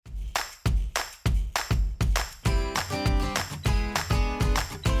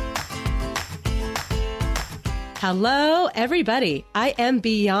Hello, everybody. I am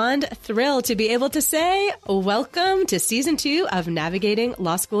beyond thrilled to be able to say welcome to Season 2 of Navigating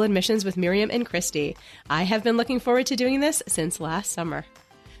Law School Admissions with Miriam and Christy. I have been looking forward to doing this since last summer.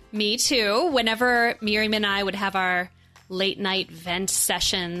 Me too. Whenever Miriam and I would have our late night vent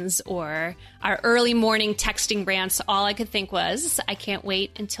sessions or our early morning texting rants, all I could think was, I can't wait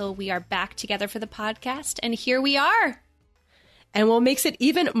until we are back together for the podcast. And here we are. And what makes it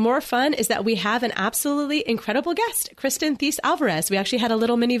even more fun is that we have an absolutely incredible guest, Kristen Thies Alvarez. We actually had a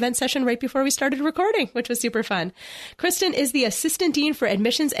little mini event session right before we started recording, which was super fun. Kristen is the Assistant Dean for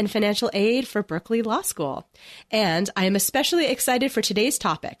Admissions and Financial Aid for Berkeley Law School. And I am especially excited for today's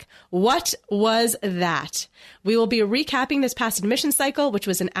topic. What was that? We will be recapping this past admission cycle, which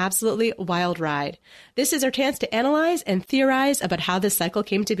was an absolutely wild ride. This is our chance to analyze and theorize about how this cycle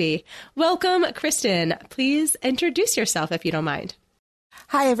came to be. Welcome, Kristen. Please introduce yourself if you don't mind.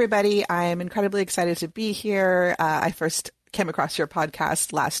 Hi, everybody. I'm incredibly excited to be here. I first came across your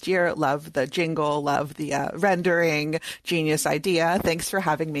podcast last year. Love the jingle, love the rendering, genius idea. Thanks for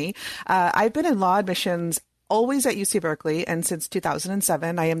having me. I've been in law admissions always at UC Berkeley, and since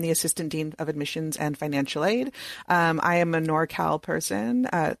 2007, I am the Assistant Dean of Admissions and Financial Aid. I am a NorCal person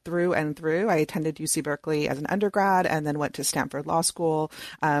through and through. I attended UC Berkeley as an undergrad and then went to Stanford Law School.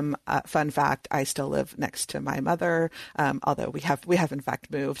 Fun fact, I still live next to my mother, although we have in fact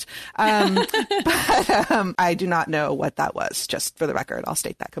moved. But I do not know what that was, just for the record. I'll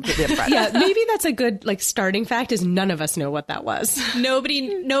state that completely upfront. Yeah, maybe that's a good starting fact is none of us know what that was.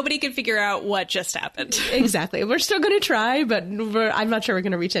 Nobody can figure out what just happened. Exactly. We're still going to try, but I'm not sure we're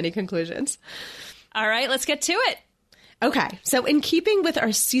going to reach any conclusions. All right, let's get to it. Okay, so in keeping with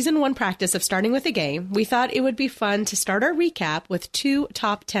our Season 1 practice of starting with a game, we thought it would be fun to start our recap with 2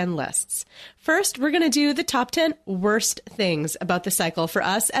 top 10 lists. First, we're going to do the top 10 worst things about the cycle for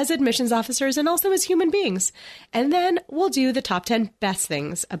us as admissions officers and also as human beings. And then we'll do the top 10 best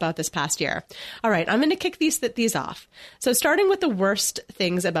things about this past year. All right, I'm going to kick these off. So starting with the worst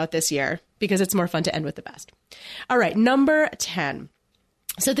things about this year, because it's more fun to end with the best. All right, number 10.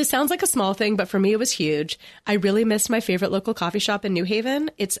 So this sounds like a small thing, but for me, it was huge. I really missed my favorite local coffee shop in New Haven.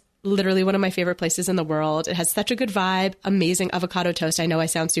 It's literally one of my favorite places in the world. It has such a good vibe, amazing avocado toast. I know I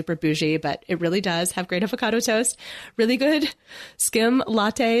sound super bougie, but it really does have great avocado toast, really good skim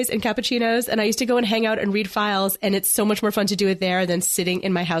lattes and cappuccinos. And I used to go and hang out and read files, and it's so much more fun to do it there than sitting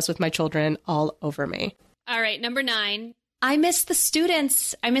in my house with my children all over me. All right, number 9. I miss the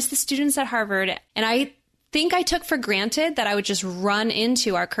students. I miss the students at Harvard, and I think I took for granted that I would just run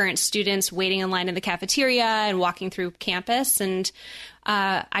into our current students waiting in line in the cafeteria and walking through campus. And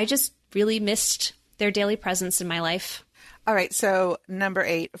I just really missed their daily presence in my life. All right. So number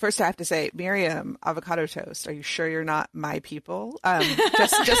 8, first I have to say, Miriam, avocado toast. Are you sure you're not my people?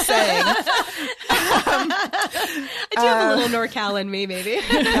 Just saying. I do have a little NorCal in me, maybe.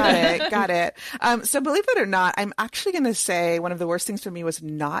 Got it. So believe it or not, I'm actually going to say one of the worst things for me was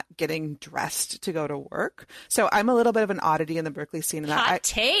not getting dressed to go to work. So I'm a little bit of an oddity in the Berkeley scene. Hot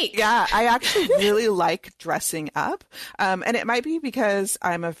take. Yeah, I actually really like dressing up. And it might be because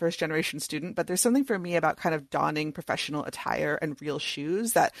I'm a first generation student, but there's something for me about kind of donning professional attire and real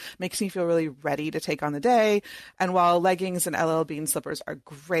shoes that makes me feel really ready to take on the day. And while leggings and LL Bean slippers are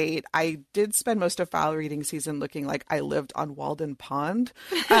great, I did spend most of file reading season looking like I lived on Walden Pond.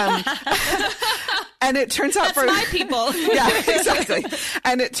 And it turns out That's my people. Yeah, exactly.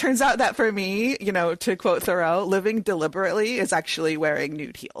 And it turns out that for me, to quote Thoreau, living deliberately is actually wearing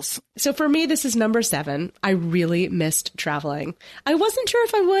nude heels. So for me, this is number 7. I really missed traveling. I wasn't sure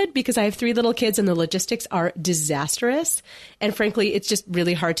if I would because I have 3 little kids and the logistics are disastrous. And frankly, it's just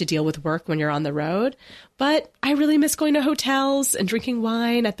really hard to deal with work when you're on the road. But I really miss going to hotels and drinking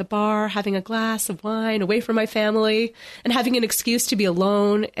wine at the bar, having a glass of wine away from my family, and having an excuse to be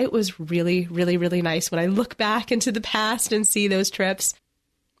alone. It was really, really, really nice when I look back into the past and see those trips.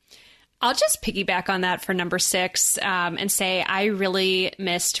 I'll just piggyback on that for number 6 and say I really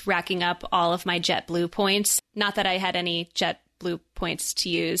missed racking up all of my JetBlue points. Not that I had any JetBlue points to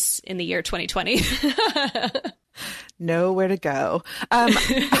use in the year 2020. Nowhere to go.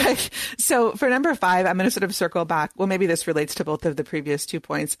 So for number 5, I'm going to sort of circle back. Well, maybe this relates to both of the previous 2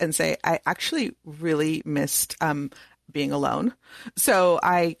 points and say I actually really missed being alone. So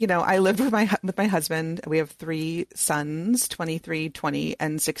I lived with my husband. We have 3 sons, 23, 20,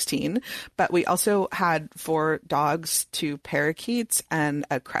 and 16. But we also had 4 dogs, 2 parakeets, and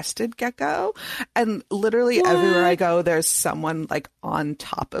a crested gecko. And literally everywhere I go, there's someone like on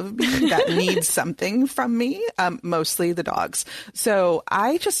top of me that needs something from me, mostly the dogs. So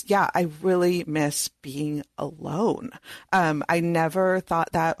I really miss being alone. I never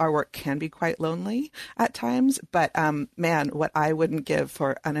thought that our work can be quite lonely at times, but man, what I wouldn't give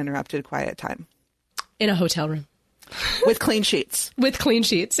for uninterrupted quiet time. In a hotel room. With clean sheets. With clean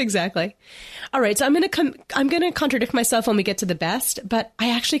sheets, exactly. All right, so I'm going to contradict myself when we get to the best, but I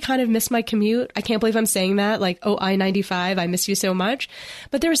actually kind of miss my commute. I can't believe I'm saying that. Like, oh, I-95, I miss you so much.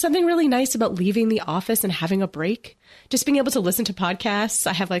 But there was something really nice about leaving the office and having a break. Just being able to listen to podcasts.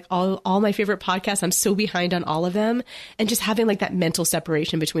 I have like all my favorite podcasts. I'm so behind on all of them. And just having like that mental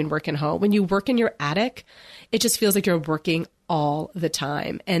separation between work and home. When you work in your attic, it just feels like you're working all the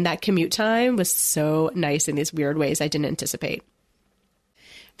time. And that commute time was so nice in these weird ways I didn't anticipate.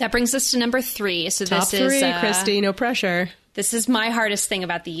 That brings us to number 3. So Top this 3, is Christy, no pressure. This is my hardest thing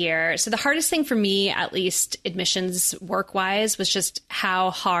about the year. So the hardest thing for me, at least admissions work-wise, was just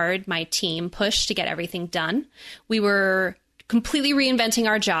how hard my team pushed to get everything done. We were completely reinventing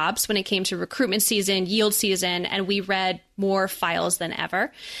our jobs when it came to recruitment season, yield season, and we read more files than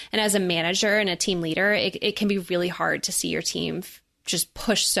ever. And as a manager and a team leader, it can be really hard to see your team just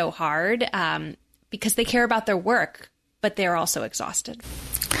push so hard because they care about their work, but they're also exhausted.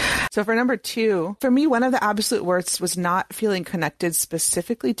 So for number 2, for me, one of the absolute worst was not feeling connected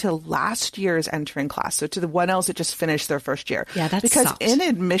specifically to last year's entering class. So to the 1Ls that just finished their first year. Yeah, that's because sucked. In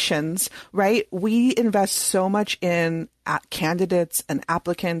admissions, right, we invest so much in candidates and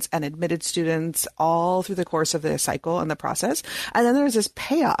applicants and admitted students all through the course of the cycle and the process. And then there's this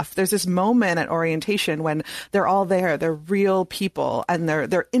payoff. There's this moment at orientation when they're all there. They're real people and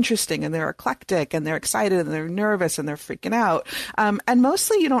they're interesting and they're eclectic and they're excited and they're nervous and they're freaking out. And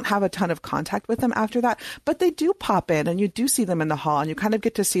mostly you don't have a ton of contact with them after that, but they do pop in and you do see them in the hall and you kind of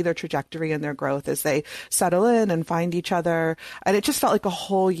get to see their trajectory and their growth as they settle in and find each other. And it just felt like a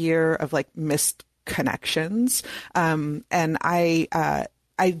whole year of like missed connections. And I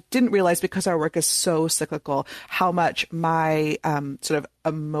didn't realize, because our work is so cyclical, how much my sort of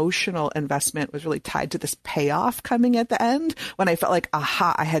emotional investment was really tied to this payoff coming at the end when I felt like,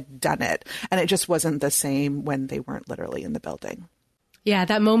 aha, I had done it. And it just wasn't the same when they weren't literally in the building. Yeah,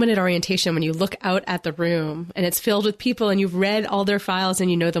 that moment at orientation when you look out at the room and it's filled with people and you've read all their files and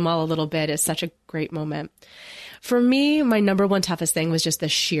you know them all a little bit is such a great moment. For me, my number one toughest thing was just the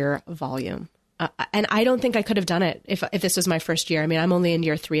sheer volume. And I don't think I could have done it if this was my first year. I mean, I'm only in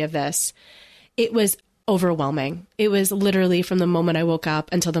year 3 of this. It was overwhelming. It was literally from the moment I woke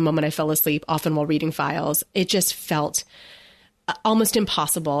up until the moment I fell asleep, often while reading files. It just felt almost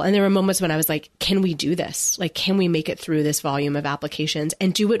impossible. And there were moments when I was like, can we do this? Like, can we make it through this volume of applications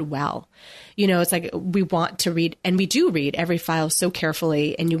and do it well? You know, it's like we want to read, and we do read every file so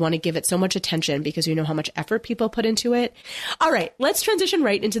carefully, and you want to give it so much attention because you know how much effort people put into it. All right, let's transition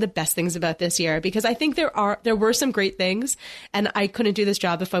right into the best things about this year, because I think there were some great things, and I couldn't do this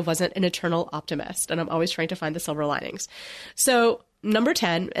job if I wasn't an eternal optimist, and I'm always trying to find the silver linings. So number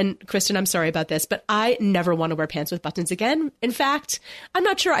 10, and Kristen, I'm sorry about this, but I never want to wear pants with buttons again. In fact, I'm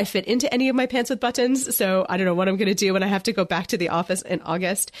not sure I fit into any of my pants with buttons, so I don't know what I'm going to do when I have to go back to the office in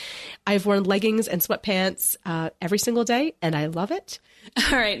August. I've worn leggings and sweatpants every single day, and I love it.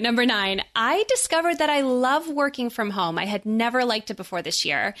 All right, number 9. I discovered that I love working from home. I had never liked it before this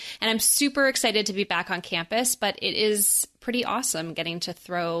year, and I'm super excited to be back on campus, but it is pretty awesome getting to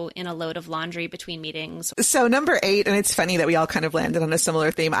throw in a load of laundry between meetings. So number 8, and it's funny that we all kind of landed on a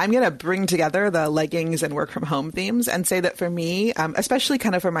similar theme. I'm going to bring together the leggings and work from home themes and say that for me, especially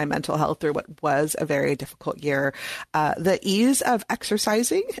kind of for my mental health through what was a very difficult year, the ease of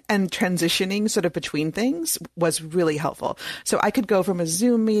exercising and transitioning sort of between things was really helpful. So I could go from a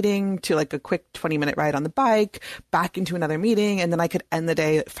Zoom meeting to like a quick 20-minute ride on the bike, back into another meeting, and then I could end the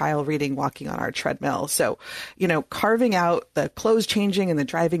day file reading, walking on our treadmill. So, you know, carving out the clothes changing and the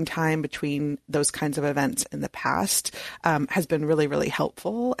driving time between those kinds of events in the past has been really, really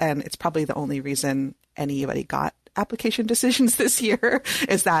helpful. And it's probably the only reason anybody got application decisions this year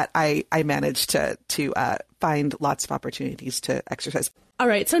is that I managed to find lots of opportunities to exercise. All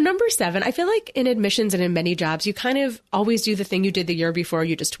right. So number 7, I feel like in admissions and in many jobs, you kind of always do the thing you did the year before.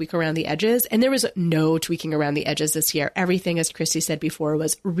 You just tweak around the edges. And there was no tweaking around the edges this year. Everything, as Christy said before,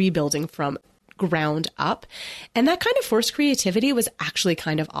 was rebuilding from ground up. And that kind of forced creativity was actually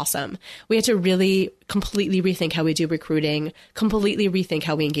kind of awesome. We had to really completely rethink how we do recruiting, completely rethink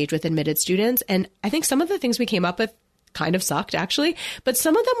how we engage with admitted students. And I think some of the things we came up with kind of sucked actually, but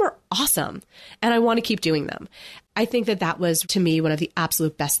some of them were awesome and I want to keep doing them. I think that that was, to me, one of the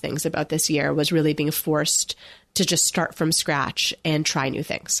absolute best things about this year was really being forced to just start from scratch and try new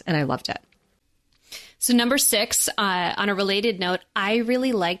things. And I loved it. So number 6, on a related note, I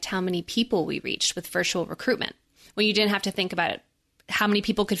really liked how many people we reached with virtual recruitment. When you didn't have to think about how many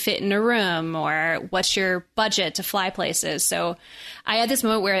people could fit in a room or what's your budget to fly places. So I had this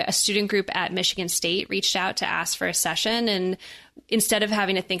moment where a student group at Michigan State reached out to ask for a session. And instead of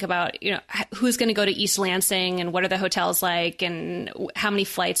having to think about, who's going to go to East Lansing and what are the hotels like and how many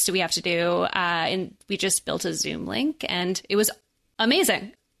flights do we have to do, and we just built a Zoom link and it was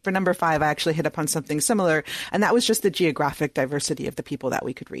amazing. For number 5, I actually hit upon something similar, and that was just the geographic diversity of the people that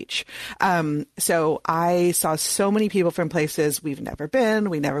we could reach. So I saw so many people from places we've never been,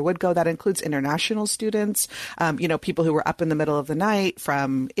 we never would go. That includes international students, people who were up in the middle of the night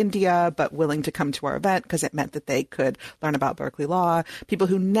from India, but willing to come to our event because it meant that they could learn about Berkeley law, people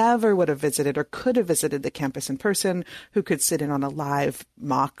who never would have visited or could have visited the campus in person, who could sit in on a live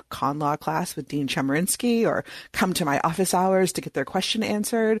mock con law class with Dean Chemerinsky or come to my office hours to get their question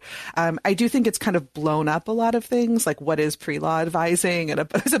answered. I do think it's kind of blown up a lot of things, like what is pre-law advising, and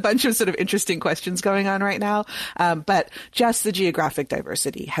there's a bunch of sort of interesting questions going on right now. But just the geographic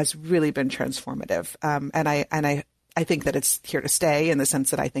diversity has really been transformative, and I think that it's here to stay in the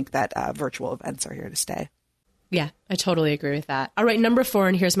sense that I think that virtual events are here to stay. Yeah, I totally agree with that. All right, number 4,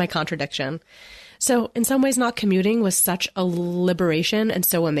 and here's my contradiction. So in some ways, not commuting was such a liberation and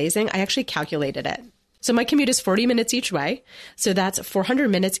so amazing. I actually calculated it. So my commute is 40 minutes each way. So that's 400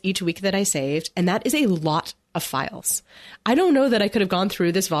 minutes each week that I saved. And that is a lot of files. I don't know that I could have gone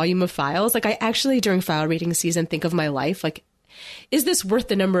through this volume of files. Like I actually, during file reading season, think of my life like, is this worth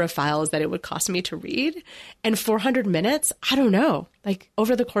the number of files that it would cost me to read? And 400 minutes? I don't know. Like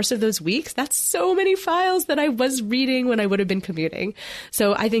over the course of those weeks, that's so many files that I was reading when I would have been commuting.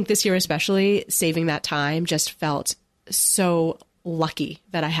 So I think this year, especially, saving that time just felt so lucky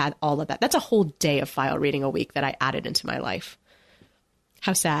that I had all of that. That's a whole day of file reading a week that I added into my life.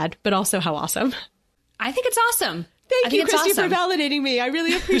 How sad, but also how awesome. I think it's awesome. Thank you, Christy, for validating me. I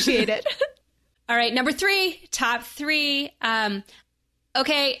really appreciate it. All right, number 3, top 3.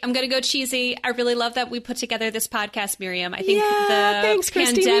 Okay, I'm going to go cheesy. I really love that we put together this podcast, Miriam. I think the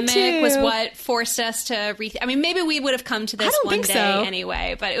pandemic was what forced us to maybe we would have come to this one day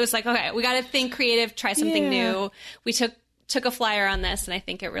anyway, but it was like, okay, we got to think creative, try something new. We took a flyer on this, and I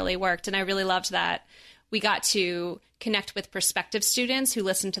think it really worked. And I really loved that we got to connect with prospective students who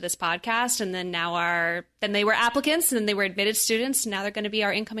listened to this podcast, and then then they were applicants, and then they were admitted students, and now they're going to be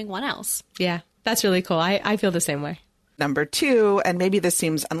our incoming 1Ls. Yeah, that's really cool. I feel the same way. Number 2, and maybe this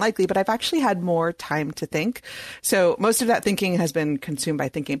seems unlikely, but I've actually had more time to think. So most of that thinking has been consumed by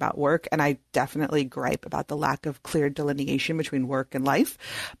thinking about work, and I definitely gripe about the lack of clear delineation between work and life.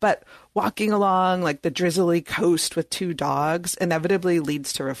 But walking along like the drizzly coast with 2 dogs inevitably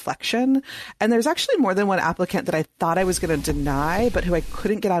leads to reflection. And there's actually more than one applicant that I thought I was going to deny, but who I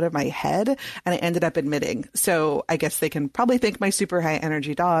couldn't get out of my head, and I ended up admitting. So I guess they can probably thank my super high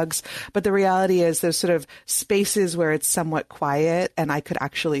energy dogs. But the reality is there's sort of spaces where it's somewhat quiet and I could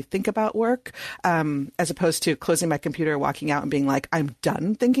actually think about work, as opposed to closing my computer, walking out and being like, I'm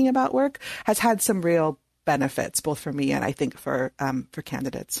done thinking about work, has had some real benefits, both for me and I think for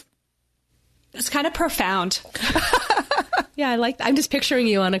candidates. It's kind of profound. Yeah, I like that. I'm just picturing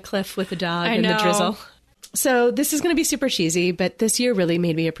you on a cliff with a dog and the drizzle. So this is going to be super cheesy, but this year really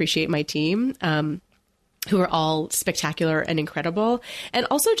made me appreciate my team, who are all spectacular and incredible. And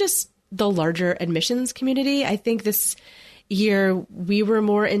also just the larger admissions community. I think this year we were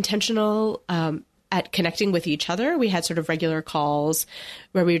more intentional at connecting with each other. We had sort of regular calls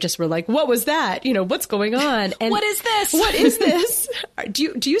where we just were like, what was that? What's going on? And what is this? What is this?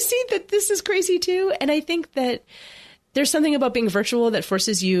 Do you see that this is crazy too? And I think that there's something about being virtual that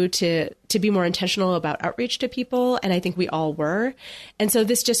forces you to be more intentional about outreach to people. And I think we all were. And so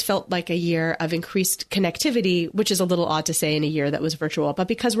this just felt like a year of increased connectivity, which is a little odd to say in a year that was virtual. But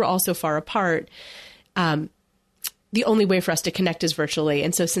because we're all so far apart, the only way for us to connect is virtually.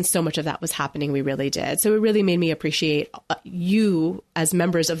 And so since so much of that was happening, we really did. So it really made me appreciate you as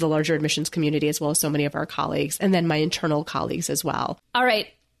members of the larger admissions community, as well as so many of our colleagues, and then my internal colleagues as well. All right,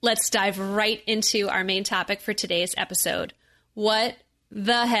 let's dive right into our main topic for today's episode. What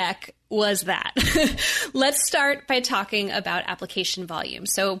the heck was that? Let's start by talking about application volume.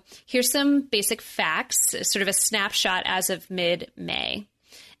 So here's some basic facts, sort of a snapshot as of mid-May.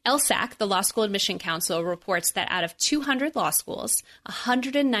 LSAC, the Law School Admission Council, reports that out of 200 law schools,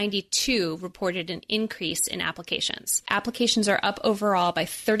 192 reported an increase in applications. Applications are up overall by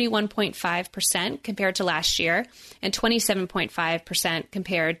 31.5% compared to last year and 27.5%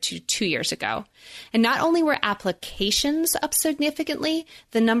 compared to 2 years ago. And not only were applications up significantly,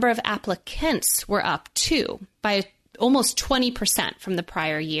 the number of applicants were up too by almost 20% from the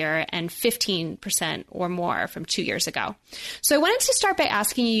prior year and 15% or more from 2 years ago. So I wanted to start by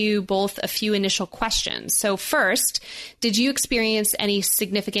asking you both a few initial questions. So first, did you experience any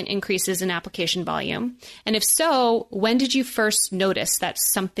significant increases in application volume? And if so, when did you first notice that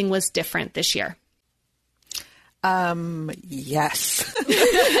something was different this year? Yes.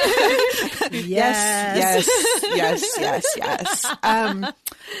 Yes.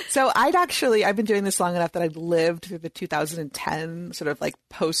 So I've been doing this long enough that I've lived through the 2010 sort of like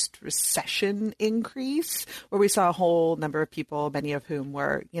post-recession increase where we saw a whole number of people, many of whom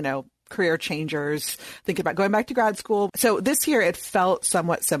were, career changers, thinking about going back to grad school. So this year it felt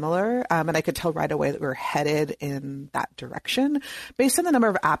somewhat similar, and I could tell right away that we were headed in that direction based on the number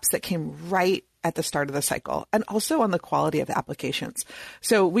of apps that came right at the start of the cycle and also on the quality of the applications.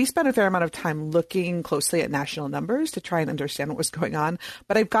 So we spent a fair amount of time looking closely at national numbers to try and understand what was going on.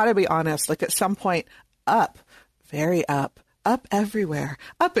 But I've got to be honest, like at some point very up everywhere,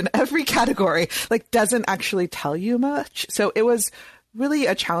 up in every category, like doesn't actually tell you much. So it was really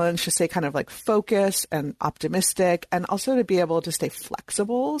a challenge to stay kind of like focused and optimistic and also to be able to stay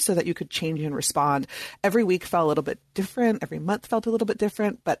flexible so that you could change and respond. Every week felt a little bit different. Every month felt a little bit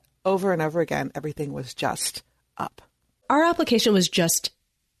different, but over and over again, everything was just up. Our application was just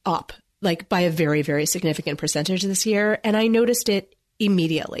up, like by a very, very significant percentage this year. And I noticed it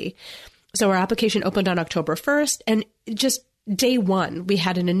immediately. So our application opened on October 1st, and just day one, we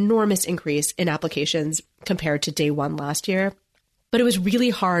had an enormous increase in applications compared to day one last year. But it was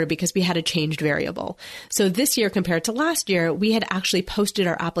really hard because we had a changed variable. So this year compared to last year, we had actually posted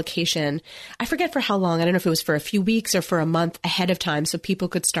our application, I forget for how long, I don't know if it was for a few weeks or for a month ahead of time so people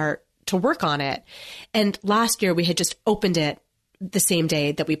could start to work on it. And last year we had just opened it the same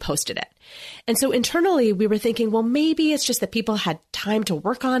day that we posted it. And so internally we were thinking, well, maybe it's just that people had time to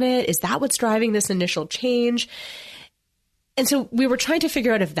work on it. Is that what's driving this initial change? And so we were trying to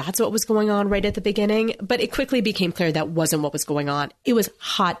figure out if that's what was going on right at the beginning, but it quickly became clear that wasn't what was going on. It was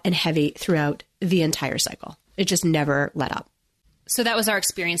hot and heavy throughout the entire cycle. It just never let up. So that was our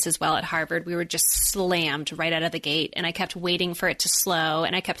experience as well at Harvard. We were just slammed right out of the gate, and I kept waiting for it to slow,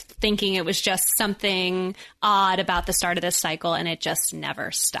 and I kept thinking it was just something odd about the start of this cycle, and it just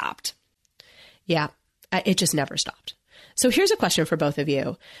never stopped. Yeah, it just never stopped. So here's a question for both of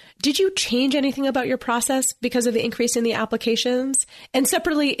you. Did you change anything about your process because of the increase in the applications? And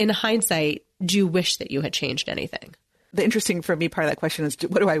separately, in hindsight, do you wish that you had changed anything? The interesting for me part of that question is,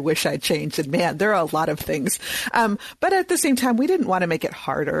 what do I wish I'd changed? And man, there are a lot of things. But at the same time, we didn't want to make it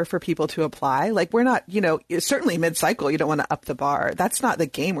harder for people to apply. Like we're not, certainly mid-cycle, you don't want to up the bar. That's not the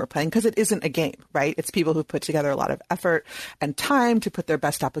game we're playing because it isn't a game, right? It's people who put together a lot of effort and time to put their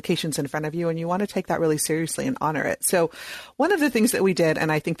best applications in front of you. And you want to take that really seriously and honor it. So one of the things that we did,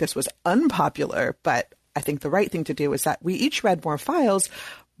 and I think this was unpopular, but I think the right thing to do is that we each read more files,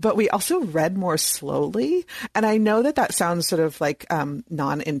 but we also read more slowly. And I know that that sounds sort of like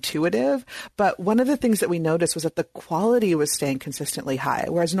non-intuitive, but one of the things that we noticed was that the quality was staying consistently high,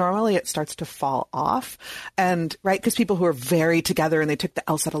 whereas normally it starts to fall off. And right, because people who are very together and they took the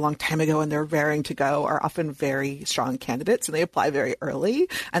LSAT a long time ago and they're raring to go are often very strong candidates and they apply very early.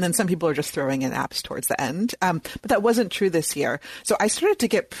 And then some people are just throwing in apps towards the end. But that wasn't true this year. So I started to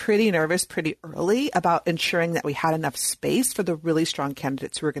get pretty nervous pretty early about ensuring that we had enough space for the really strong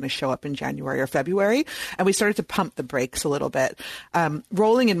candidates who were going to show up in January or February. And we started to pump the brakes a little bit.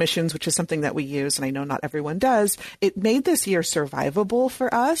 Rolling admissions, which is something that we use, and I know not everyone does, it made this year survivable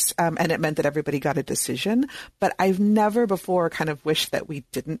for us. And it meant that everybody got a decision. But I've never before kind of wished that we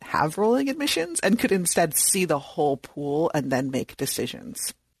didn't have rolling admissions and could instead see the whole pool and then make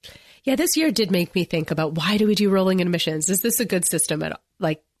decisions. Yeah, this year did make me think about, why do we do rolling admissions? Is this a good system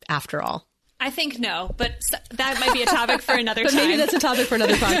after all? I think no, but that might be a topic for another time. But maybe that's a topic for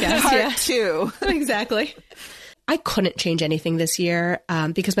another podcast. Part two. Exactly. I couldn't change anything this year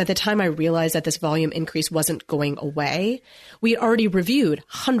because by the time I realized that this volume increase wasn't going away, we had already reviewed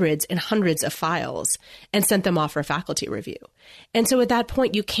hundreds and hundreds of files and sent them off for faculty review. And so at that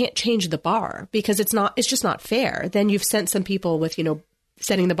point, you can't change the bar because it's just not fair. Then you've sent some people with,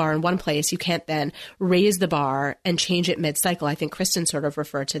 setting the bar in one place. You can't then raise the bar and change it mid-cycle. I think Kristen sort of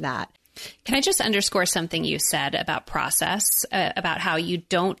referred to that. Can I just underscore something you said about process, about how you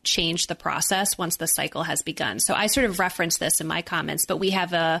don't change the process once the cycle has begun? So I sort of referenced this in my comments, but we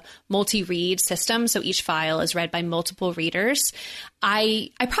have a multi-read system. So each file is read by multiple readers. I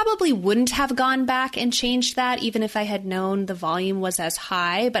probably wouldn't have gone back and changed that even if I had known the volume was as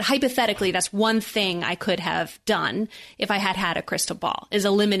high. But hypothetically, that's one thing I could have done if I had had a crystal ball, is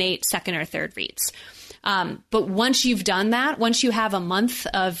eliminate second or third reads. But once you've done that, once you have a month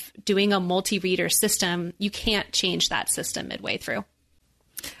of doing a multi-reader system, you can't change that system midway through.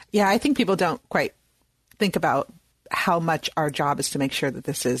 Yeah, I think people don't quite think about how much our job is to make sure that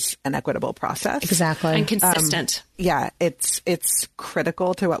this is an equitable process. Exactly. And consistent. Yeah, it's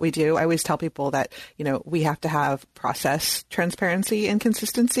critical to what we do. I always tell people that, we have to have process transparency and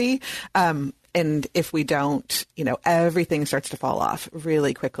consistency. And if we don't, everything starts to fall off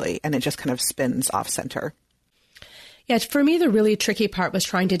really quickly and it just kind of spins off center. Yeah, for me, the really tricky part was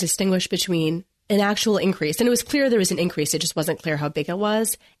trying to distinguish between an actual increase. And it was clear there was an increase. It just wasn't clear how big it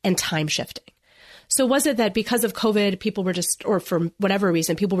was, and time shifting. So was it that because of COVID, people were just, or for whatever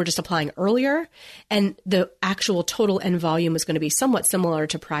reason, people were just applying earlier and the actual total end volume was going to be somewhat similar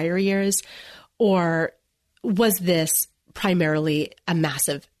to prior years? Or was this primarily a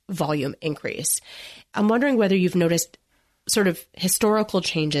massive volume increase? I'm wondering whether you've noticed sort of historical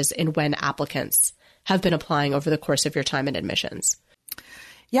changes in when applicants have been applying over the course of your time in admissions.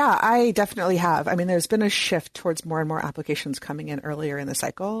 Yeah, I definitely have. I mean, there's been a shift towards more and more applications coming in earlier in the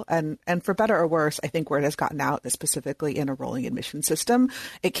cycle. And for better or worse, I think where it has gotten out is specifically in a rolling admission system,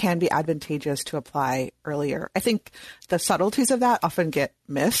 it can be advantageous to apply earlier. I think the subtleties of that often get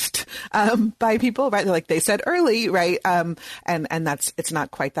missed by people, right? They're like, they said early, right? And it's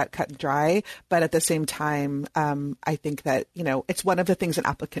not quite that cut and dry. But at the same time, I think that, it's one of the things an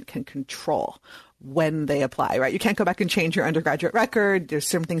applicant can control when they apply, right? You can't go back and change your undergraduate record. There's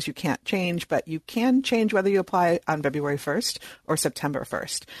some things you can't change, but you can change whether you apply on February 1st or September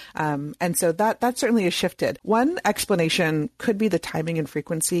 1st. And so that certainly has shifted. One explanation could be the timing and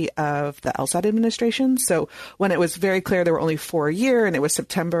frequency of the LSAT administration. So when it was very clear there were only 4 a year and it was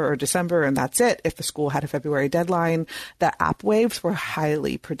September or December and that's it, if the school had a February deadline, the app waves were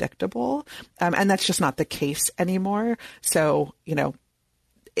highly predictable. And that's just not the case anymore. So,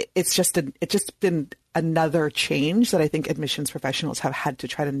 it's just been another change that I think admissions professionals have had to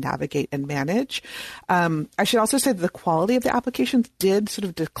try to navigate and manage. I should also say that the quality of the applications did sort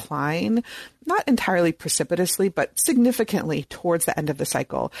of decline, not entirely precipitously, but significantly towards the end of the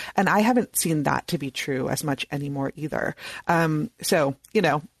cycle. And I haven't seen that to be true as much anymore either. So,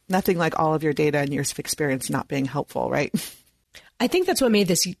 nothing like all of your data and years of experience not being helpful, right? I think that's what made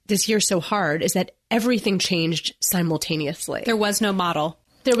this year so hard, is that everything changed simultaneously. There was no model.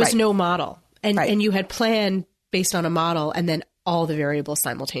 There was no model. And you had planned based on a model, and then all the variables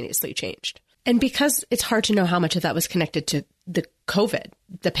simultaneously changed. And because it's hard to know how much of that was connected to the COVID,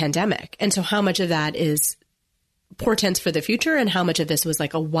 the pandemic, and so how much of that is portents for the future and how much of this was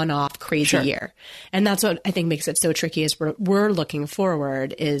like a one-off crazy year. And that's what I think makes it so tricky, is we're looking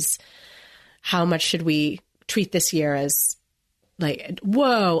forward, is how much should we treat this year as like,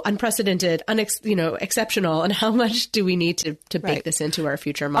 whoa, unprecedented, exceptional, and how much do we need to bake this into our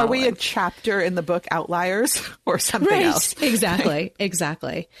future modeling? Are we a chapter in the book Outliers or something else? Exactly.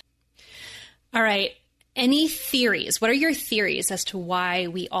 Exactly. All right. Any theories? What are your theories as to why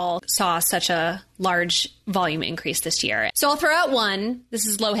we all saw such a large volume increase this year? So I'll throw out one. This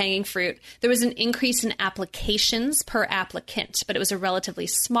is low-hanging fruit. There was an increase in applications per applicant, but it was a relatively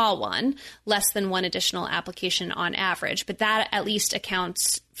small one, less than one additional application on average. But that at least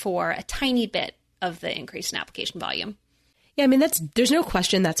accounts for a tiny bit of the increase in application volume. Yeah, I mean, there's no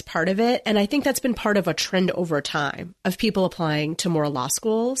question that's part of it. And I think that's been part of a trend over time of people applying to more law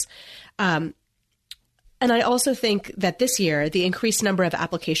schools. And I also think that this year, the increased number of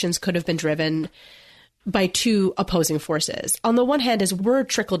applications could have been driven by two opposing forces. On the one hand, as word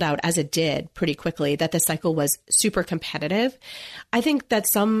trickled out, as it did pretty quickly, that the cycle was super competitive, I think that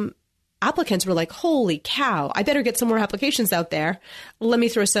some applicants were like, holy cow, I better get some more applications out there. Let me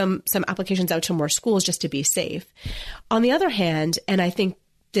throw some applications out to more schools just to be safe. On the other hand, and I think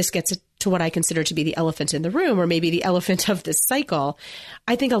this gets to what I consider to be the elephant in the room, or maybe the elephant of this cycle,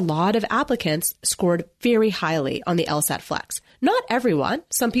 I think a lot of applicants scored very highly on the LSAT Flex. Not everyone.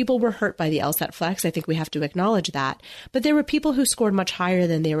 Some people were hurt by the LSAT Flex. I think we have to acknowledge that. But there were people who scored much higher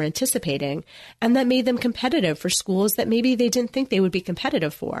than they were anticipating, and that made them competitive for schools that maybe they didn't think they would be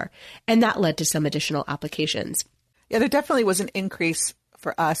competitive for. And that led to some additional applications. Yeah, there definitely was an increase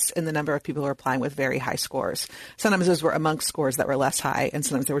for us in the number of people who are applying with very high scores. Sometimes those were amongst scores that were less high, and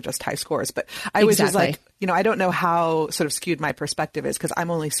sometimes they were just high scores. But I was just like, I don't know how sort of skewed my perspective is because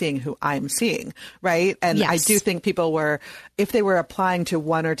I'm only seeing who I'm seeing, right? And yes. I do think people were, if they were applying to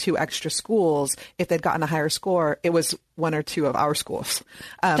one or two extra schools, if they'd gotten a higher score, it was one or two of our schools.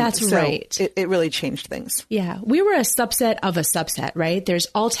 That's right. It really changed things. Yeah. We were a subset of a subset, right? There's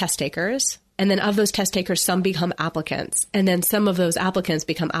all test takers. And then of those test takers, some become applicants. And then some of those applicants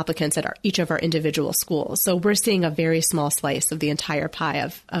become applicants at each of our individual schools. So we're seeing a very small slice of the entire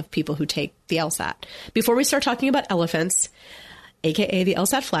pie of people who take the LSAT. Before we start talking about elephants, AKA the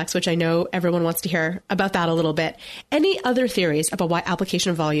LSAT Flex, which I know everyone wants to hear about that a little bit, any other theories about why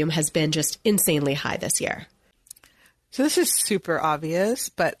application volume has been just insanely high this year? So this is super obvious,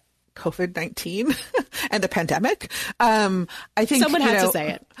 but COVID-19 and the pandemic. I think someone has to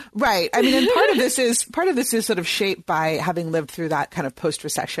say it. Right. I mean, and part of this is sort of shaped by having lived through that kind of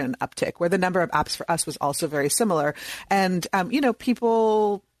post-recession uptick where the number of apps for us was also very similar. And,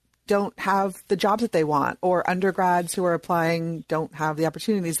 people don't have the jobs that they want, or undergrads who are applying don't have the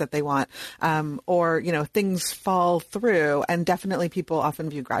opportunities that they want, or things fall through. And definitely people often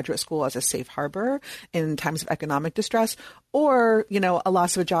view graduate school as a safe harbor in times of economic distress, or, a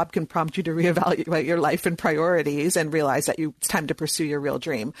loss of a job can prompt you to reevaluate your life and priorities and realize that it's time to pursue your real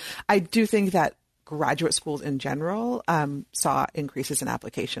dream. I do think that graduate schools in general saw increases in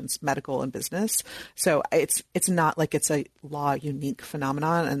applications, medical and business. So it's not like it's a law unique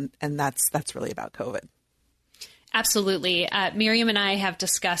phenomenon, and that's really about COVID. Absolutely. Miriam and I have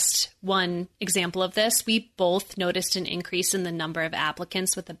discussed one example of this. We both noticed an increase in the number of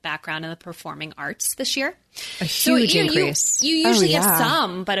applicants with a background in the performing arts this year. A huge increase. You usually get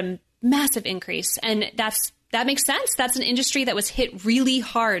some, but a massive increase. And that makes sense. That's an industry that was hit really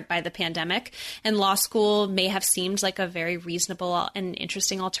hard by the pandemic, and law school may have seemed like a very reasonable and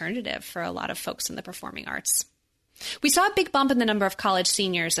interesting alternative for a lot of folks in the performing arts. We saw a big bump in the number of college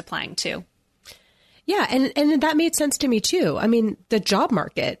seniors applying too. Yeah, and that made sense to me too. I mean, the job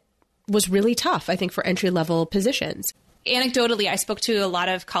market was really tough, I think, for entry-level positions. Anecdotally, I spoke to a lot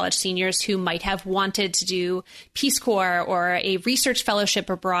of college seniors who might have wanted to do Peace Corps or a research fellowship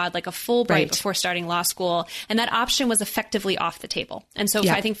abroad, like a Fulbright before starting law school. And that option was effectively off the table. And so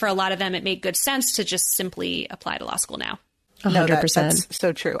I think for a lot of them, it made good sense to just simply apply to law school now. 100%. No, that's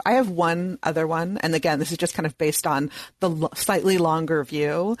so true. I have one other one. And again, this is just kind of based on the slightly longer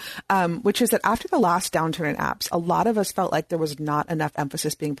view, which is that after the last downturn in apps, a lot of us felt like there was not enough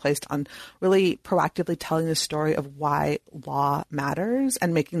emphasis being placed on really proactively telling the story of why law matters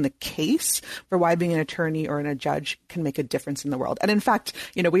and making the case for why being an attorney or a judge can make a difference in the world. And in fact,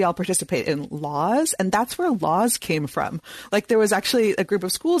 we all participate in laws, and that's where laws came from. Like there was actually a group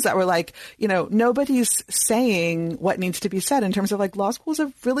of schools that were like, nobody's saying what needs to be said in terms of like law school is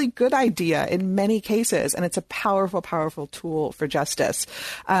a really good idea in many cases, and it's a powerful, powerful tool for justice.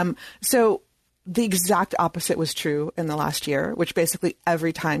 So the exact opposite was true in the last year, which basically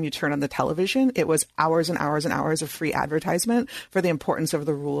every time you turn on the television, it was hours and hours and hours of free advertisement for the importance of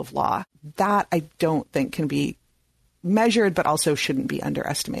the rule of law. That I don't think can be measured, but also shouldn't be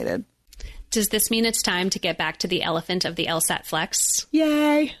underestimated. Does this mean it's time to get back to the elephant of the LSAT Flex?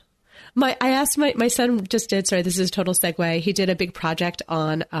 Yay. I asked my son just did, sorry, this is a total segue. He did a big project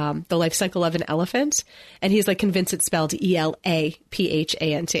on the life cycle of an elephant, and he's like convinced it's spelled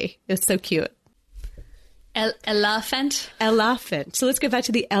ELAPHANT. It's so cute. Elephant? Elephant. So let's get back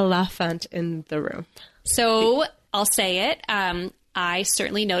to the elephant in the room. So I'll say it. I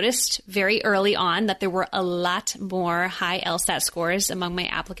certainly noticed very early on that there were a lot more high LSAT scores among my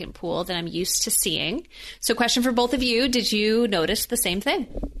applicant pool than I'm used to seeing. So question for both of you, did you notice the same thing?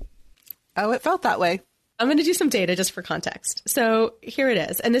 Oh, it felt that way. I'm going to do some data just for context. So here it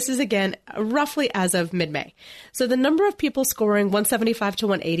is. And this is, again, roughly as of mid-May. So the number of people scoring 175 to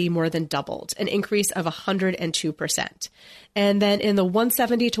 180 more than doubled, an increase of 102%. And then in the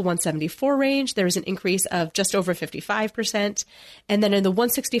 170 to 174 range, there was an increase of just over 55%. And then in the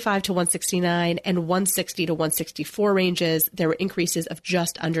 165 to 169 and 160 to 164 ranges, there were increases of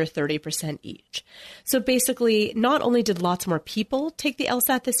just under 30% each. So basically, not only did lots more people take the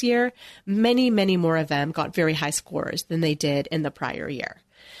LSAT this year, many, many more of them got very high scores than they did in the prior year.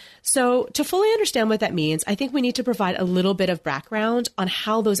 So to fully understand what that means, I think we need to provide a little bit of background on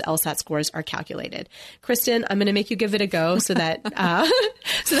how those LSAT scores are calculated. Kristen, I'm going to make you give it a go so that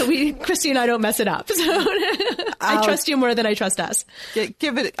Christy and I don't mess it up. So I trust you more than I trust us.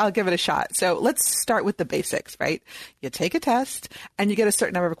 I'll give it a shot. So let's start with the basics, right? You take a test and you get a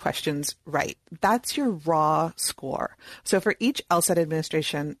certain number of questions right. That's your raw score. So for each LSAT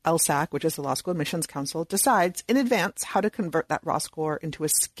administration, LSAC, which is the Law School Admissions Council, decides in advance how to convert that raw score into a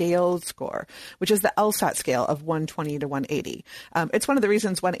scaled score, which is the LSAT scale of 120 to 180. It's one of the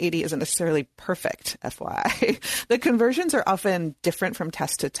reasons 180 isn't necessarily perfect, FYI. The conversions are often different from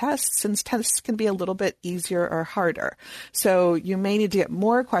test to test, since tests can be a little bit easier or harder. So you may need to get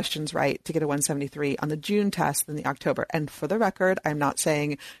more questions right to get a 173 on the June test than the October. And for the record, I'm not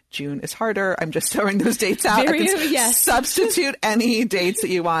saying June is harder. I'm just throwing those dates out. Substitute any dates that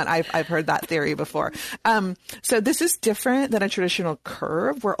you want. I've heard that theory before. So this is different than a traditional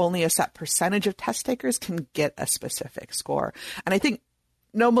curve where only a set percentage of test takers can get a specific score. And I think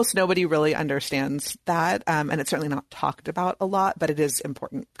almost nobody really understands that. And it's certainly not talked about a lot, but it is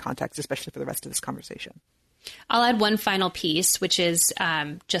important context, especially for the rest of this conversation. I'll add one final piece, which is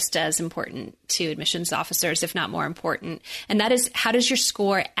just as important to admissions officers, if not more important. And that is, how does your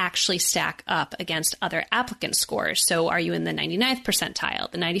score actually stack up against other applicant scores? So are you in the 99th percentile,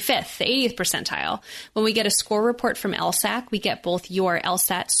 the 95th, the 80th percentile? When we get a score report from LSAC, we get both your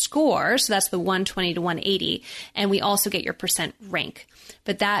LSAT score, so that's the 120 to 180, and we also get your percent rank.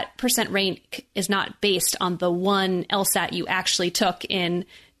 But that percent rank is not based on the one LSAT you actually took in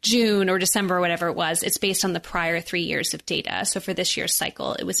June or December or whatever it was. It's based on the prior 3 years of data. So for this year's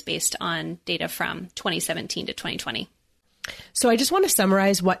cycle, it was based on data from 2017 to 2020. So I just want to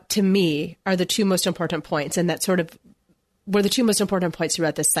summarize what, to me, are the two most important points, and that sort of were the two most important points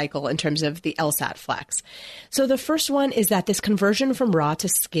throughout this cycle in terms of the LSAT flex. So the first one is that this conversion from raw to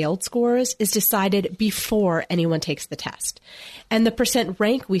scaled scores is decided before anyone takes the test. And the percent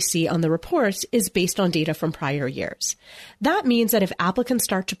rank we see on the reports is based on data from prior years. That means that if applicants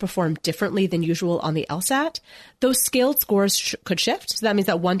start to perform differently than usual on the LSAT, those scaled scores could shift. So that means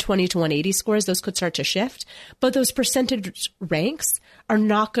that 120 to 180 scores, those could start to shift. But those percentage ranks are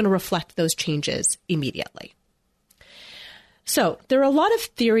not going to reflect those changes immediately. So there are a lot of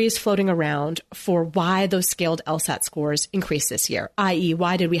theories floating around for why those scaled LSAT scores increased this year, i.e.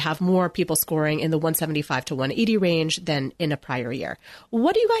 why did we have more people scoring in the 175 to 180 range than in a prior year?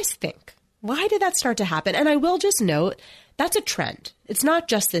 What do you guys think? Why did that start to happen? And I will just note, that's a trend. It's not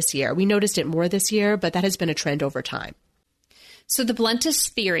just this year. We noticed it more this year, but that has been a trend over time. So the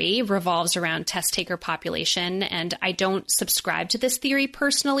bluntest theory revolves around test taker population, and I don't subscribe to this theory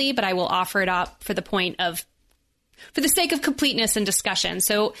personally, but I will offer it up for the sake of completeness and discussion.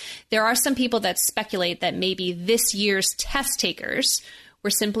 So there are some people that speculate that maybe this year's test takers were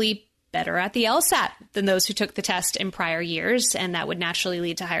simply better at the LSAT than those who took the test in prior years, and that would naturally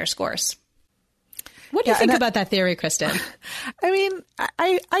lead to higher scores. What do you think about that theory, Kristen? I mean,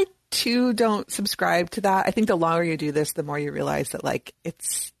 I too don't subscribe to that. I think the longer you do this, the more you realize that, like,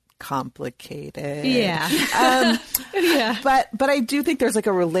 it's complicated. Yeah. Yeah. But I do think there's like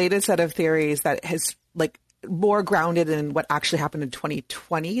a related set of theories that has like more grounded in what actually happened in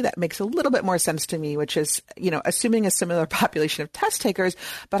 2020 that makes a little bit more sense to me, which is, assuming a similar population of test takers,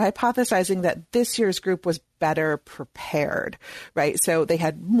 but hypothesizing that this year's group was better prepared, right? So they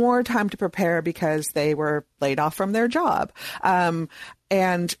had more time to prepare because they were laid off from their job.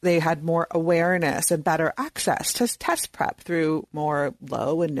 And they had more awareness and better access to test prep through more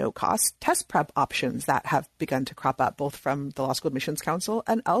low and no cost test prep options that have begun to crop up both from the Law School Admissions Council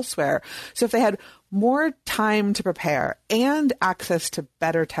and elsewhere. So if they had more time to prepare and access to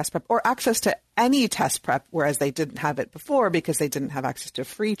better test prep or access to any test prep, whereas they didn't have it before because they didn't have access to a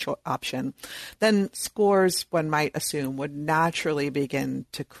free option, then scores, one might assume, would naturally begin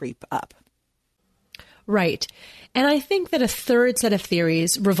to creep up. Right. And I think that a third set of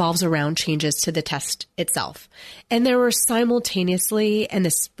theories revolves around changes to the test itself. And there were simultaneously, and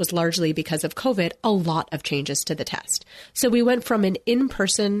this was largely because of COVID, a lot of changes to the test. So we went from an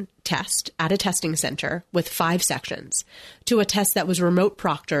in-person test at a testing center with 5 sections to a test that was remote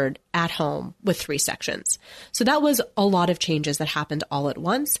proctored at home with 3 sections. So that was a lot of changes that happened all at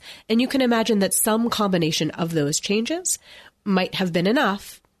once. And you can imagine that some combination of those changes might have been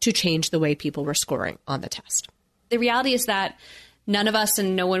enough to change the way people were scoring on the test. The reality is that none of us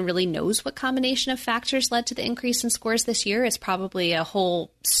and no one really knows what combination of factors led to the increase in scores this year. It's probably a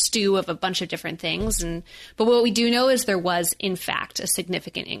whole stew of a bunch of different things. But what we do know is there was, in fact, a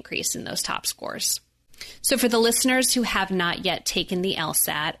significant increase in those top scores. So for the listeners who have not yet taken the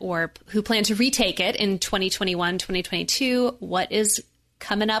LSAT or who plan to retake it in 2021, 2022, what is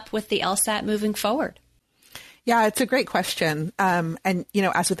coming up with the LSAT moving forward? Yeah, it's a great question. And,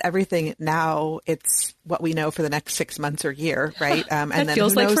 as with everything now, it's what we know for the next 6 months or year, right? And then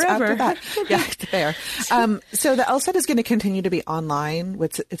feels who knows like forever. after that? Yeah, fair. So the LSAT is going to continue to be online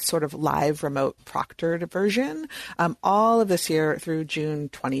with its sort of live remote proctored version all of this year through June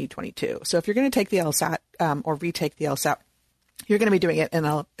 2022. So if you're going to take the LSAT or retake the LSAT, you're going to be doing it in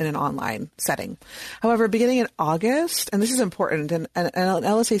an online setting. However, beginning in August, and this is important, and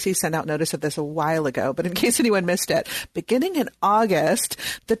LSAC sent out notice of this a while ago, but in case anyone missed it, beginning in August,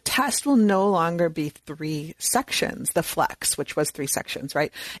 the test will no longer be 3 sections, the flex, which was 3 sections,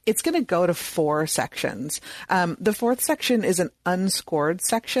 right? It's going to go to 4 sections. The 4th section is an unscored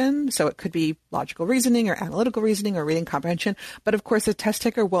section, so it could be logical reasoning or analytical reasoning or reading comprehension, but of course the test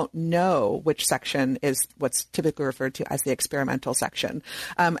taker won't know which section is what's typically referred to as the experimental section.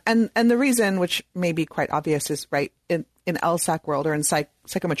 And the reason, which may be quite obvious, is right in LSAC world or in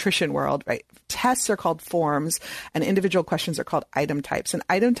psychometrician world, right? Tests are called forms and individual questions are called item types, and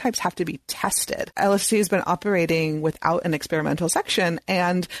item types have to be tested. LSC has been operating without an experimental section.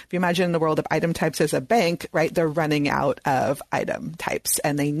 And if you imagine the world of item types as a bank, right, they're running out of item types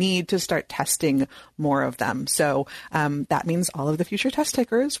and they need to start testing more of them. So that means all of the future test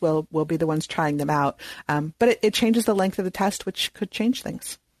takers will be the ones trying them out. But it changes the length of the test, which could change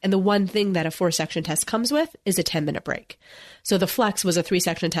things. And the one thing that a 4-section test comes with is a 10-minute break. So the flex was a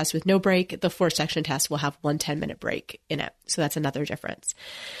 3-section test with no break. The 4-section test will have one 10-minute break in it. So that's another difference.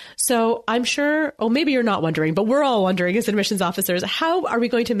 So I'm sure, maybe you're not wondering, but we're all wondering as admissions officers, how are we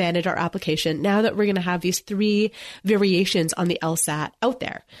going to manage our application now that we're going to have these 3 variations on the LSAT out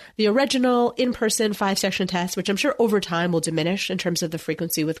there? The original in-person 5-section test, which I'm sure over time will diminish in terms of the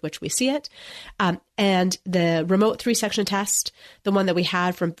frequency with which we see it. And the remote 3-section test, the one that we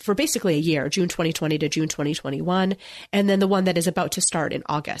had for basically a year, June 2020 to June 2021. And then the one that is about to start in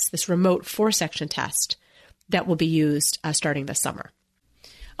August, this remote 4-section test that will be used starting this summer.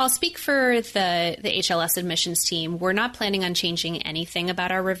 I'll speak for the HLS admissions team. We're not planning on changing anything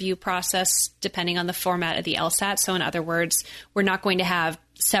about our review process depending on the format of the LSAT. So in other words, we're not going to have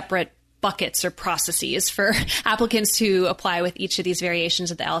separate buckets or processes for applicants to apply with each of these variations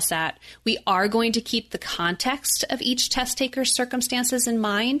of the LSAT. We are going to keep the context of each test taker's circumstances in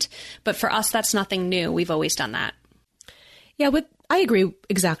mind, but for us, that's nothing new. We've always done that. Yeah, I agree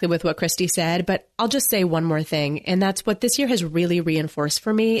exactly with what Christy said, but I'll just say one more thing. And that's what this year has really reinforced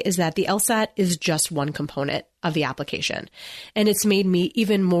for me is that the LSAT is just one component of the application. And it's made me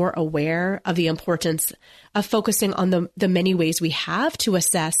even more aware of the importance of focusing on the many ways we have to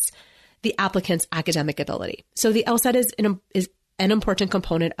assess the applicant's academic ability. So the LSAT is an important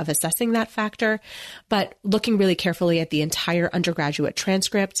component of assessing that factor, but looking really carefully at the entire undergraduate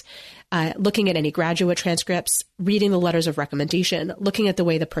transcript, looking at any graduate transcripts, reading the letters of recommendation, looking at the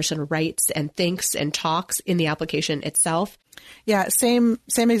way the person writes and thinks and talks in the application itself. Yeah, same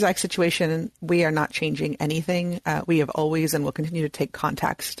exact situation. We are not changing anything. We have always and will continue to take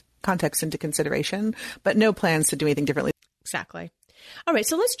context into consideration, but no plans to do anything differently. Exactly. All right,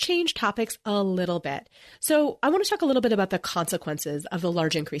 so let's change topics a little bit. So I want to talk a little bit about the consequences of the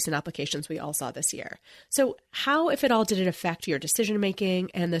large increase in applications we all saw this year. So how, if at all, did it affect your decision-making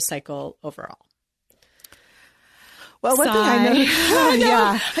and the cycle overall? Well, one thing I know,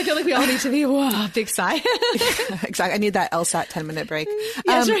 yeah, I feel like we all need to be, big sigh. Exactly. I need that LSAT 10-minute break.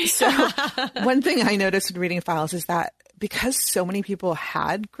 Yes, right. So one thing I noticed when reading files is that because so many people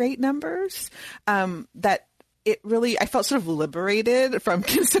had great numbers, that I felt sort of liberated from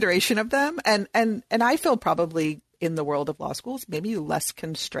consideration of them. And I feel probably in the world of law schools, maybe less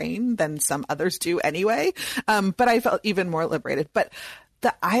constrained than some others do anyway. But I felt even more liberated. But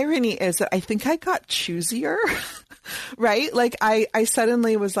the irony is that I think I got choosier, right? Like I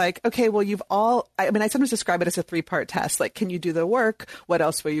suddenly was like, okay, well, I sometimes describe it as a 3-part test. Like, can you do the work? What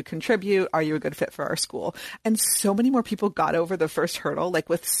else will you contribute? Are you a good fit for our school? And so many more people got over the first hurdle, like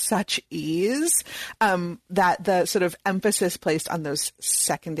with such ease, that the sort of emphasis placed on those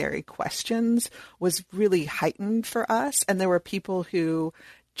secondary questions was really heightened for us. And there were people who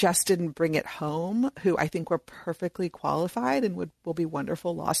just didn't bring it home, who I think were perfectly qualified and will be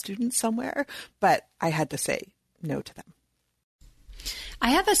wonderful law students somewhere. But I had to say no to them.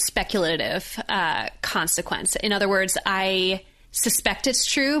 I have a speculative consequence. In other words, I suspect it's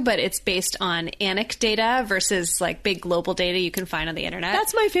true, but it's based on ANIC data versus like big global data you can find on the internet.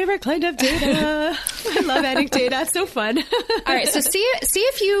 That's my favorite kind of data. I love ANIC data. It's so fun. All right. So see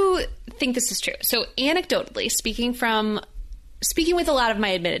if you think this is true. So anecdotally, speaking with a lot of my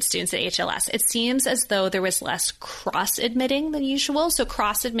admitted students at HLS, it seems as though there was less cross-admitting than usual. So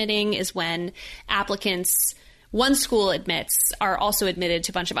cross-admitting is when applicants one school admits are also admitted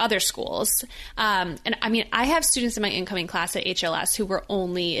to a bunch of other schools. And I mean, I have students in my incoming class at HLS who were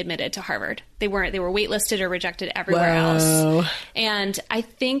only admitted to Harvard. They were waitlisted or rejected everywhere else. And I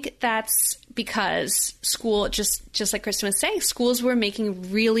think that's because school, just like Kristen was saying, schools were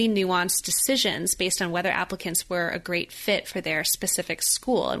making really nuanced decisions based on whether applicants were a great fit for their specific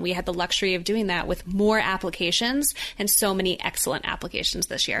school. And we had the luxury of doing that with more applications and so many excellent applications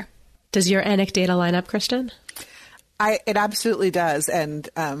this year. Does your anecdata line up, Kristen? It absolutely does. And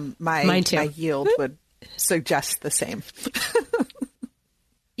Mine too. my yield would suggest the same.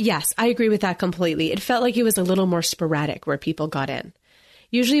 Yes, I agree with that completely. It felt like it was a little more sporadic where people got in.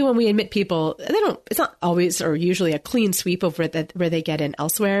 Usually when we admit people, it's not always or usually a clean sweep of where they get in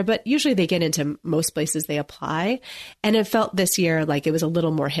elsewhere, but usually they get into most places they apply. And it felt this year like it was a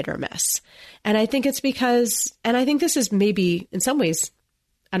little more hit or miss. And I think it's because, and I think this is maybe in some ways,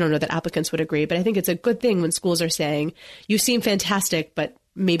 I don't know that applicants would agree, but I think it's a good thing when schools are saying, you seem fantastic, but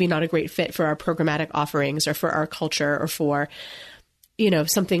maybe not a great fit for our programmatic offerings or for our culture or for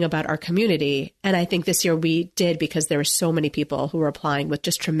something about our community. And I think this year we did because there were so many people who were applying with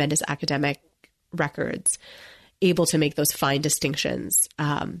just tremendous academic records, able to make those fine distinctions.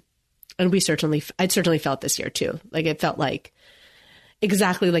 And I'd certainly felt this year too. Like it felt like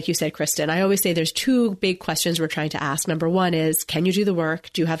exactly like you said, Kristen. I always say there's two big questions we're trying to ask. Number one is, can you do the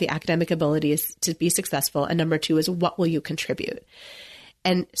work? Do you have the academic abilities to be successful? And number two is, what will you contribute?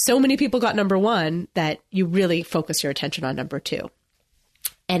 And so many people got number one that you really focus your attention on number two.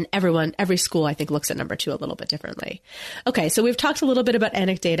 And every school, I think, looks at number two a little bit differently. Okay, so we've talked a little bit about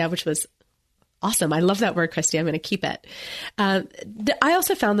anecdata, which was awesome. I love that word, Christy. I'm going to keep it. I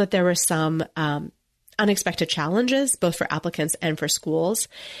also found that there were some unexpected challenges, both for applicants and for schools.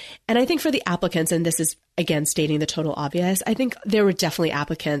 And I think for the applicants, and this is, again, stating the total obvious, I think there were definitely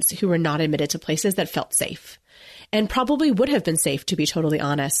applicants who were not admitted to places that felt safe and probably would have been safe, to be totally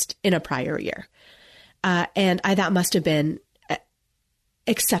honest, in a prior year. That must have been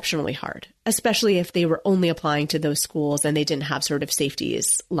exceptionally hard, especially if they were only applying to those schools and they didn't have sort of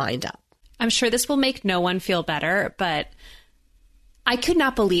safeties lined up. I'm sure this will make no one feel better, but I could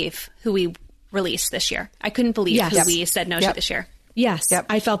not believe who we released this year. I couldn't believe who we said no to this year. Yes,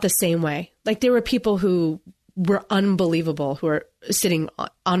 I felt the same way. Like there were people who were unbelievable who are sitting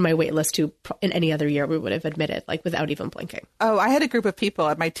on my wait list who in any other year we would have admitted, like without even blinking. Oh, I had a group of people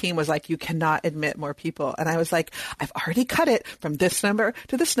and my team was like, you cannot admit more people. And I was like, I've already cut it from this number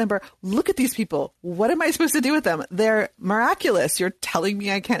to this number. Look at these people. What am I supposed to do with them? They're miraculous. You're telling me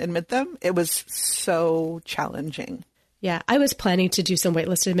I can't admit them? It was so challenging. Yeah, I was planning to do some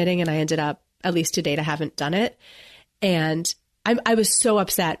waitlist admitting and I ended up, at least to date, I haven't done it. And I was so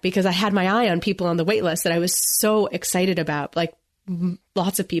upset because I had my eye on people on the wait list that I was so excited about, like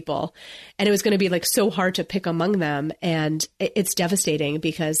lots of people. And it was going to be like so hard to pick among them. And it's devastating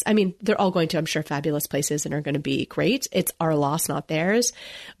because, I mean, they're all going to, I'm sure, fabulous places and are going to be great. It's our loss, not theirs.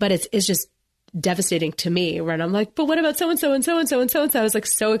 But it's just devastating to me when I'm like, but what about so-and-so and so-and-so and so-and-so? I was like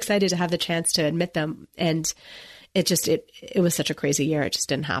so excited to have the chance to admit them. And it was such a crazy year. It just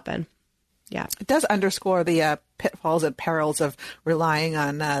didn't happen. Yeah. It does underscore the pitfalls and perils of relying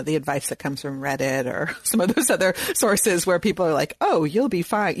on the advice that comes from Reddit or some of those other sources where people are like, oh, you'll be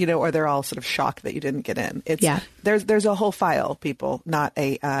fine, or they're all sort of shocked that you didn't get in. There's a whole file, people, not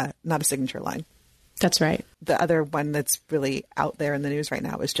a signature line. That's right. The other one that's really out there in the news right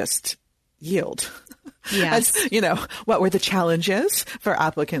now is just yield. Yes. What were the challenges for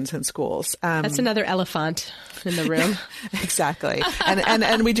applicants in schools? That's another elephant in the room. Exactly.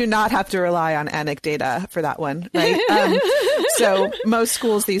 And we do not have to rely on anecdata for that one, right? So most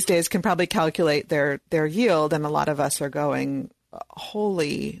schools these days can probably calculate their yield. And a lot of us are going,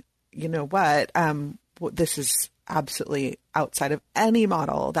 holy, you know what? This is absolutely outside of any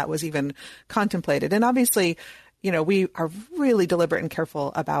model that was even contemplated. And obviously, we are really deliberate and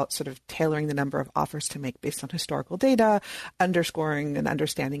careful about sort of tailoring the number of offers to make based on historical data, underscoring and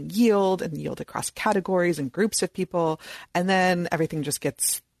understanding yield and yield across categories and groups of people. And then everything just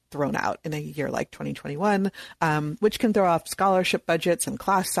gets thrown out in a year like 2021, which can throw off scholarship budgets and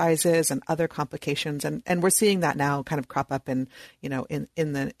class sizes and other complications. And we're seeing that now kind of crop up in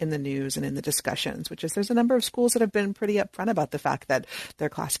the news and in the discussions, which is there's a number of schools that have been pretty upfront about the fact that their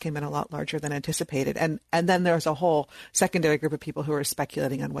class came in a lot larger than anticipated. And then there's a whole secondary group of people who are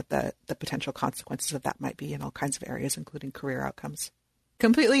speculating on what the potential consequences of that might be in all kinds of areas, including career outcomes.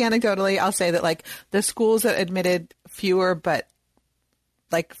 Completely anecdotally, I'll say that like the schools that admitted fewer, but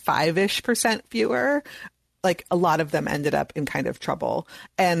like 5-ish% fewer, like a lot of them ended up in kind of trouble.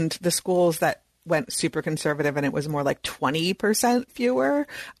 And the schools that went super conservative and it was more like 20% fewer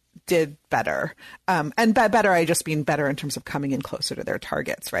did better. And better, I just mean better in terms of coming in closer to their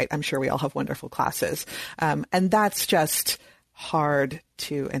targets, right? I'm sure we all have wonderful classes. And that's just hard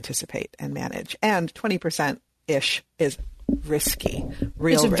to anticipate and manage. And 20%-ish is risky,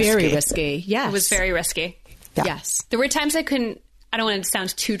 it's very risky. Yes. It was very risky. Yeah. Yes. There were times I don't want to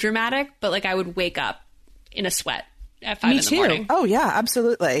sound too dramatic, but like I would wake up in a sweat at 5 in the morning. Oh yeah,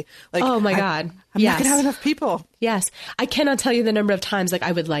 absolutely. Like, oh my God. I'm not going to have enough people. Yes. I cannot tell you the number of times like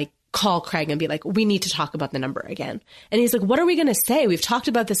I would like call Craig and be like, we need to talk about the number again. And he's like, what are we going to say? We've talked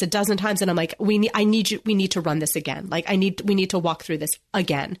about this a dozen times. And I'm like, we need to run this again. Like we need to walk through this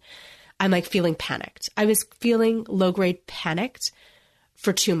again. I'm like feeling panicked. I was feeling low grade panicked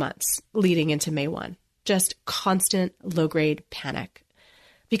for 2 months leading into May 1. Just constant low grade panic.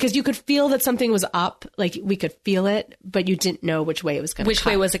 Because you could feel that something was up, like we could feel it, but you didn't know which way it was going to Which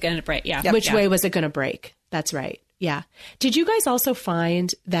way was it going to break? Yeah. Yep. Which way was it going to break? That's right. Yeah. Did you guys also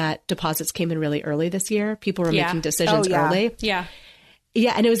find that deposits came in really early this year? People were making decisions early. Yeah.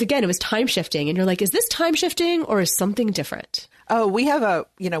 Yeah. And it was time shifting. And you're like, is this time shifting or is something different? Oh, we have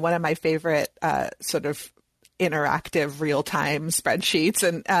one of my favorite sort of interactive real-time spreadsheets,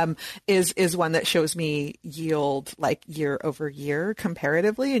 and is one that shows me yield like year over year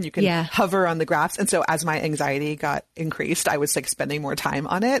comparatively, and you can hover on the graphs. And so as my anxiety got increased, I was like spending more time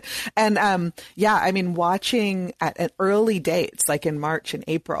on it. And I mean, watching at early dates like in March and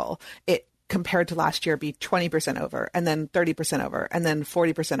April, it compared to last year be 20% over, and then 30% over, and then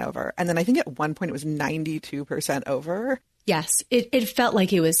 40% over, and then I think at one point it was 92% over. Yes, it felt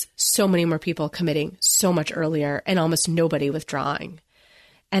like it was so many more people committing so much earlier and almost nobody withdrawing.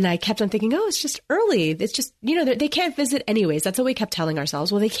 And I kept on thinking, oh, it's just early. It's just, they can't visit anyways. That's what we kept telling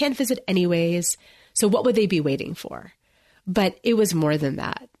ourselves. Well, they can't visit anyways. So what would they be waiting for? But it was more than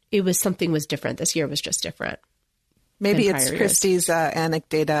that. Something was different. This year was just different. Maybe it's Christy's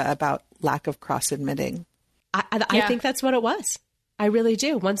anecdata about lack of cross-admitting. I think that's what it was. I really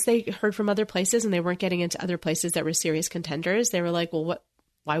do. Once they heard from other places and they weren't getting into other places that were serious contenders, they were like, well,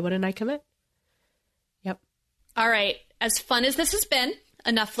 why wouldn't I commit? Yep. All right. As fun as this has been,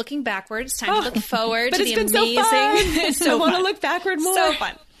 enough looking backwards. Time to look forward to the amazing. So fun. It's so I want to look backward more. So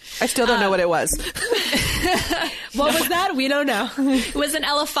fun. I still don't know what it was. What was that? We don't know. It was an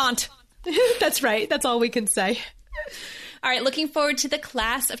elephant. That's right. That's all we can say. All right, looking forward to the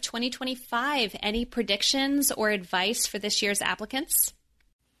class of 2025. Any predictions or advice for this year's applicants?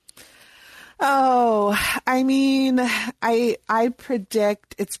 Oh, I mean, I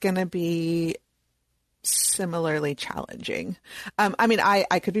predict it's going to be similarly challenging. I mean,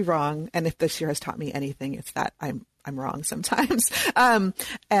 I could be wrong, and if this year has taught me anything, it's that I'm wrong sometimes.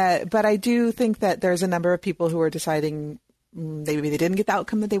 But I do think that there's a number of people who are deciding maybe they didn't get the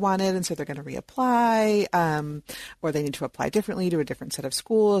outcome that they wanted, and so they're going to reapply, or they need to apply differently to a different set of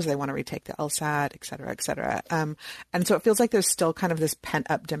schools. They want to retake the LSAT, et cetera, et cetera. And so it feels like there's still kind of this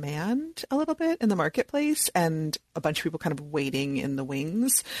pent-up demand a little bit in the marketplace, and a bunch of people kind of waiting in the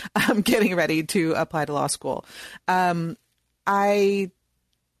wings, getting ready to apply to law school. I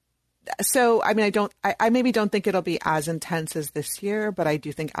maybe don't think it'll be as intense as this year, but I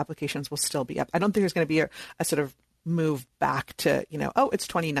do think applications will still be up. I don't think there's going to be a sort of move back to, it's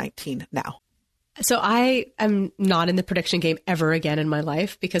 2019 now. So I am not in the prediction game ever again in my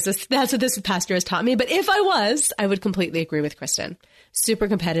life, because that's what this past year has taught me. But if I was, I would completely agree with Kristen. Super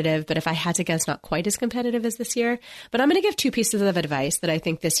competitive, but if I had to guess, not quite as competitive as this year. But I'm going to give 2 pieces of advice that I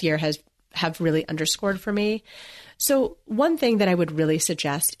think this year have really underscored for me. So one thing that I would really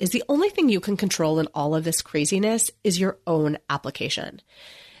suggest is the only thing you can control in all of this craziness is your own application.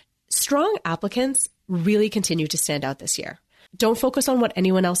 Strong applicants really continue to stand out this year. Don't focus on what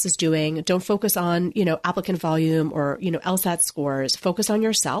anyone else is doing. Don't focus on, applicant volume or, LSAT scores. Focus on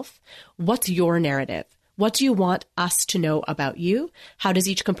yourself. What's your narrative? What do you want us to know about you? How does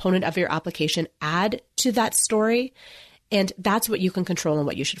each component of your application add to that story? And that's what you can control and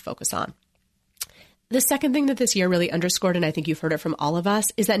what you should focus on. The second thing that this year really underscored, and I think you've heard it from all of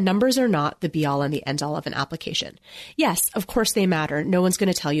us, is that numbers are not the be-all and the end-all of an application. Yes, of course they matter. No one's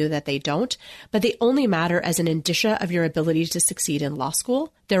going to tell you that they don't, but they only matter as an indicia of your ability to succeed in law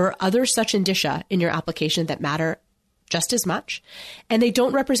school. There are other such indicia in your application that matter just as much, and they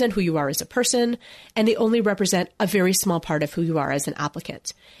don't represent who you are as a person, and they only represent a very small part of who you are as an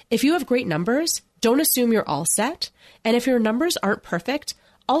applicant. If you have great numbers, don't assume you're all set, and if your numbers aren't perfect,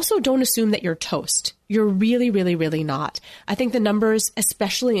 also don't assume that you're toast. You're really, really, really not. I think the numbers,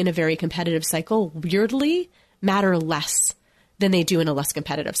 especially in a very competitive cycle, weirdly matter less than they do in a less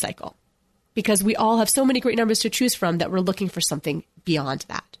competitive cycle, because we all have so many great numbers to choose from that we're looking for something beyond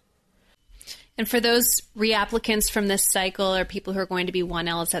that. And for those reapplicants from this cycle or people who are going to be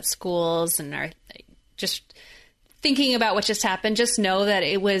 1Ls at schools and are just thinking about what just happened, just know that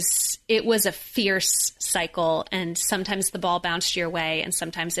it was a fierce cycle, and sometimes the ball bounced your way and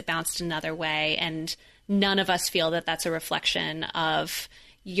sometimes it bounced another way. And none of us feel that that's a reflection of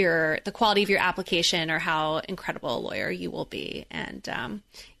the quality of your application or how incredible a lawyer you will be. And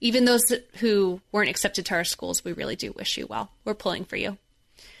even those who weren't accepted to our schools, we really do wish you well. We're pulling for you.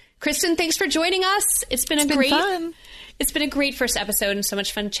 Kristen, thanks for joining us. It's been fun. It's been a great first episode and so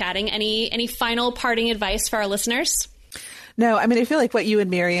much fun chatting. Any final parting advice for our listeners? No, I mean, I feel like what you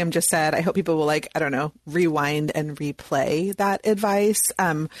and Miriam just said, I hope people will rewind and replay that advice.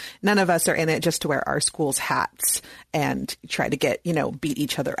 None of us are in it just to wear our school's hats and try to get, beat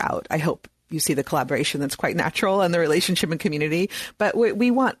each other out. I hope you see the collaboration that's quite natural and the relationship and community. But we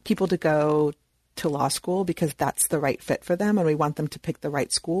want people to go to law school because that's the right fit for them, and we want them to pick the right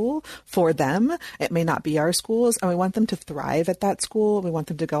school for them. It may not be our schools, and we want them to thrive at that school. We want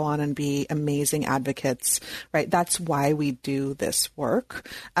them to go on and be amazing advocates, right? That's why we do this work.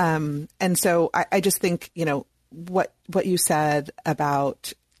 And so I just think, what you said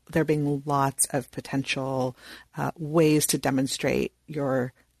about there being lots of potential ways to demonstrate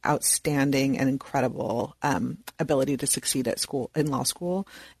your outstanding and incredible ability to succeed at school, in law school,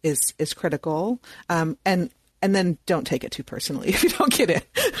 is critical. And then don't take it too personally if you don't get in,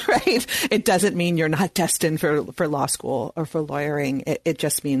 right? It doesn't mean you're not destined for law school or for lawyering. It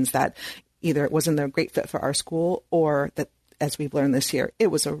just means that either it wasn't a great fit for our school, or that, as we've learned this year, it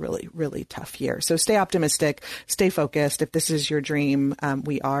was a really, really tough year. So stay optimistic, stay focused. If this is your dream,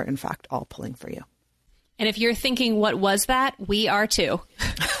 we are, in fact, all pulling for you. And if you're thinking, what was that? We are too.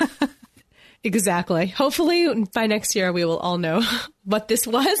 Exactly. Hopefully by next year, we will all know what this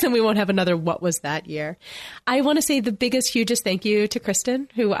was and we won't have another what was that year. I want to say the biggest, hugest thank you to Kristen,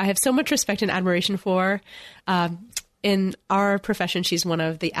 who I have so much respect and admiration for. In our profession, she's one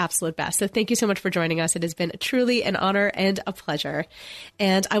of the absolute best. So thank you so much for joining us. It has been truly an honor and a pleasure.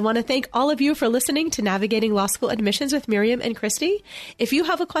 And I want to thank all of you for listening to Navigating Law School Admissions with Miriam and Christy. If you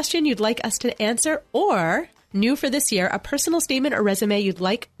have a question you'd like us to answer, or new for this year, a personal statement or resume you'd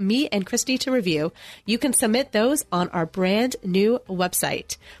like me and Christy to review, you can submit those on our brand new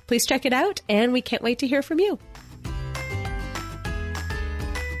website. Please check it out, and we can't wait to hear from you.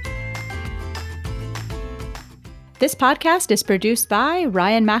 This podcast is produced by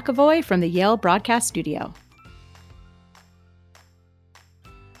Ryan McAvoy from the Yale Broadcast Studio.